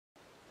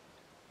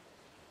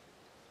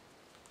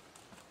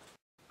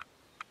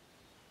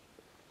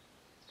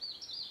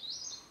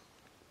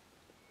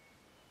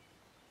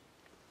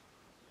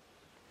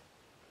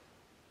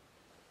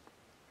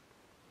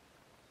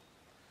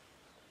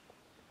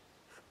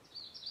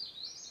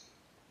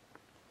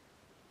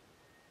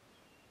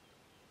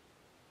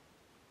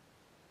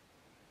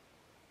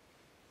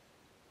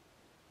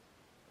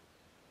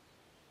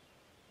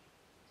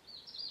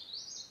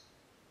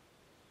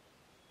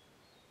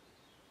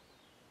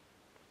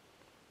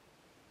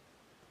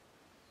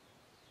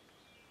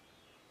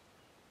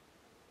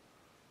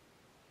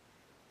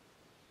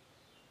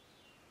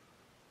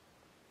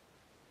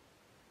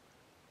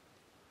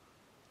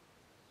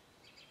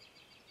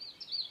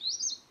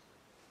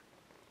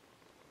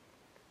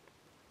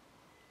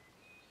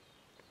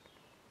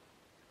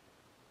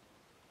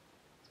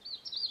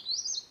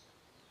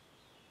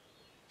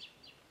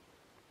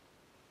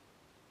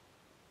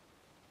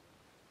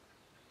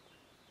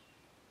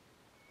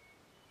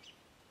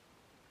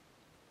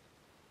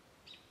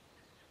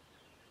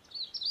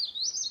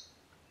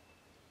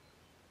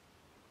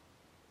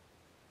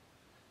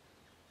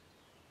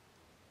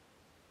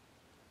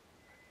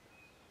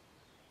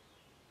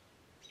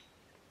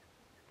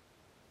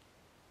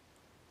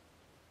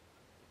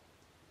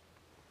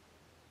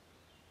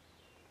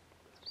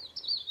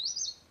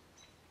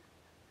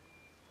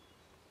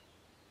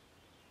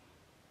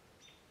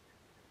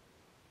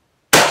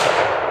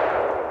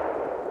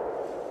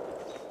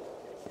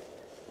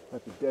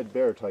That's a dead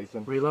bear,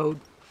 Tyson. Reload.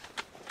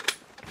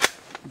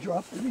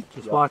 Drop, did he?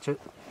 Just watch it.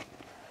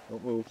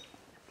 Don't move.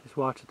 Just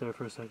watch it there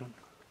for a second.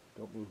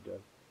 Don't move, Dad.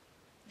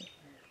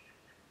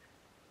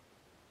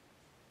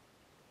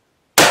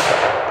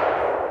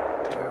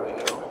 There we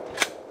go.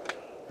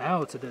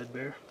 Now it's a dead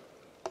bear.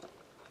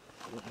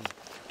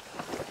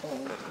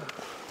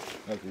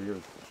 That's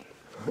yours.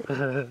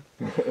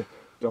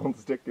 Don't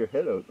stick your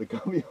head out the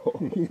cubby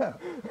hole. Yeah.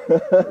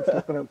 He's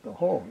looking out the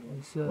hole.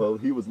 Well,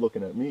 he was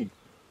looking at me.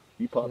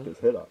 He popped his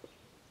head up.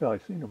 Yeah, I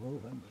seen him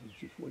moving, but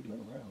he's just wiggling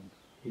around.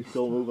 He's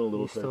still moving a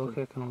little. He's still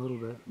kicking a little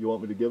bit. You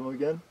want me to give him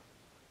again?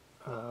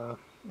 Don't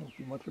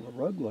see much of a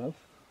rug left.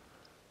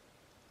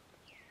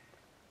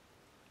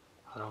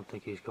 I don't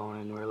think he's going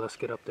anywhere. Let's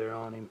get up there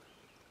on him.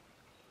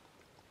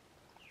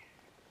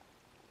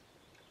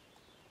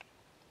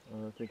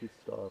 I think he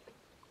stopped.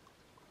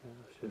 Yeah,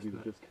 I think he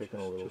was just kicking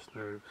a little. Just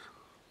nerves.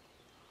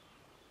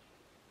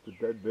 The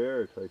dead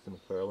bear, Tyson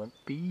Macfarlane.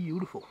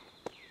 Beautiful.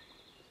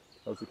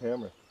 How's the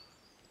camera?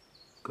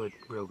 Good,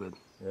 real good.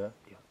 Yeah?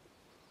 Yeah.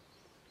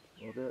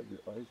 Well, Dad, your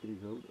eyes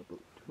gave out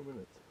about 2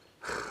 minutes.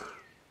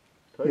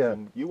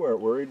 Tyson, you weren't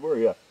worried, were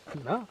you?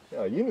 No.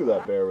 Yeah, you knew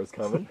that bear was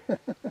coming.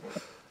 Let's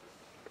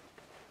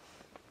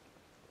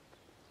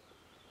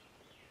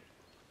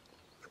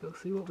go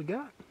see what we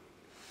got.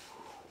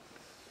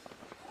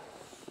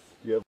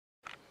 Yep.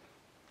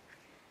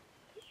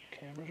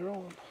 Camera's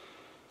rolling.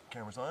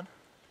 Camera's on?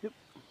 Yep.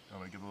 You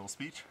want me to give a little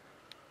speech?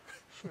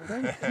 Sure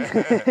thing.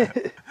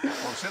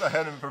 Well, shit, I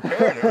hadn't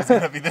prepared. It was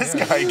going to be this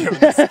guy giving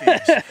the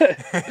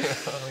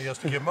speech. He has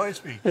to give my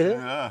speech.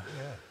 Yeah.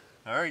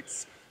 All right.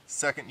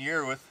 Second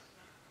year with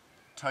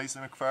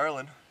Tyson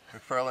Macfarlane,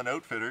 Macfarlane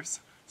Outfitters.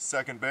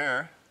 Second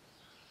bear.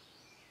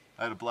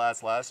 I had a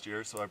blast last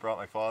year, so I brought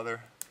my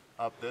father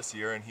up this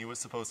year, and he was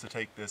supposed to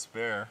take this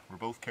bear. We're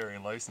both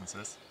carrying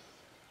licenses.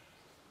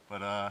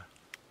 But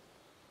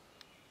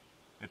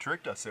it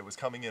tricked us. It was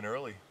coming in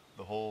early.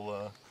 The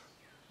whole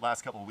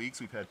last couple of weeks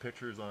we've had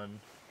pictures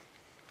on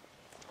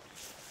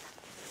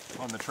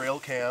the trail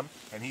cam,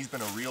 and he's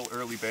been a real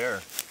early bear.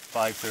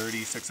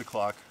 5:30, 6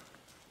 o'clock.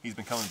 He's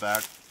been coming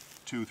back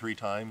 2-3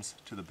 times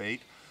to the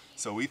bait.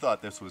 So we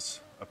thought this was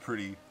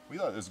going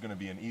to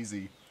be an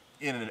easy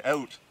in and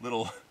out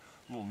little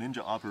ninja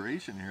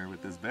operation here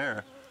with this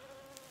bear.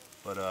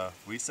 But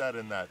we sat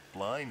in that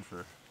blind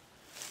for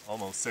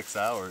almost 6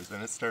 hours,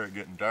 and it started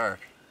getting dark.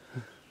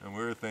 And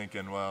we were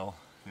thinking, well,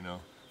 you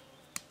know,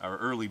 our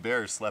early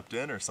bear slept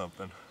in or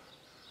something.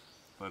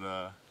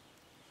 But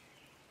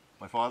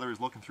my father is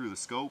looking through the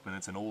scope, and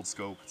it's an old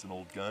scope, it's an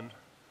old gun.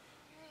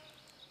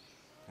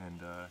 And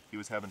he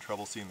was having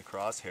trouble seeing the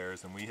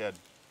crosshairs, and we had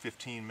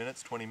 15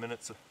 minutes, 20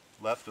 minutes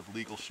left of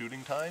legal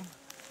shooting time.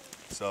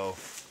 So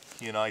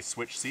he and I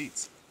switched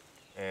seats,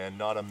 and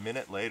not a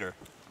minute later,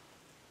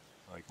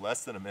 like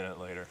less than a minute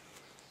later,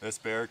 this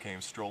bear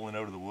came strolling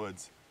out of the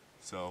woods.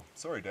 So,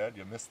 sorry Dad,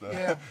 you missed the...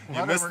 Yeah,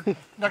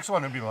 next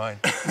one would be mine.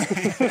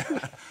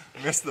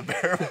 Missed the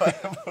bear by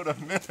about a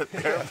minute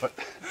there, but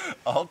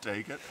I'll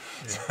take it.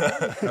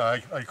 Yeah. No,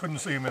 I couldn't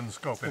see him in the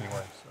scope anyway,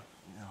 so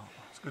No.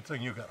 it's a good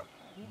thing you got him.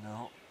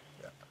 No.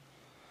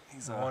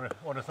 Yeah. I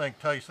want to thank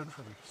Tyson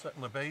for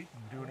setting the bait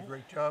and doing a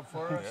great job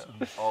for us. Yeah.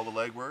 And All the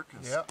legwork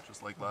is Yeah.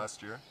 just like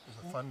last year. it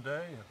was a fun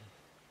day. And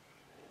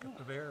got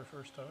the bear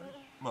first time.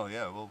 Well,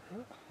 yeah. Well,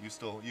 you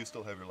still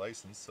have your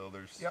license, so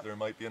Yep. there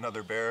might be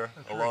another bear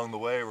That's along right. the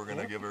way. We're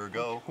gonna give her a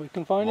go. We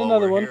can find while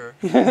another we're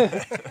one.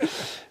 Here.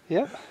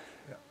 Yep.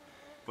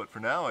 But for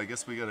now, I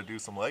guess we got to do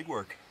some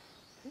legwork.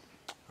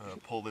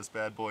 Pull this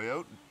bad boy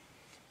out.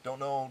 Don't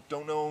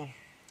know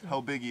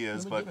how big he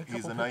is, but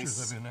he's a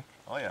nice.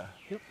 Oh yeah.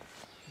 Yep.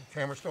 The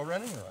camera still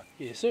running or what?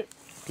 Yes, sir.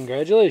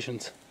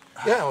 Congratulations.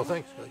 Yeah. Well,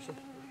 thanks, Tyson.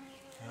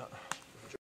 Yeah.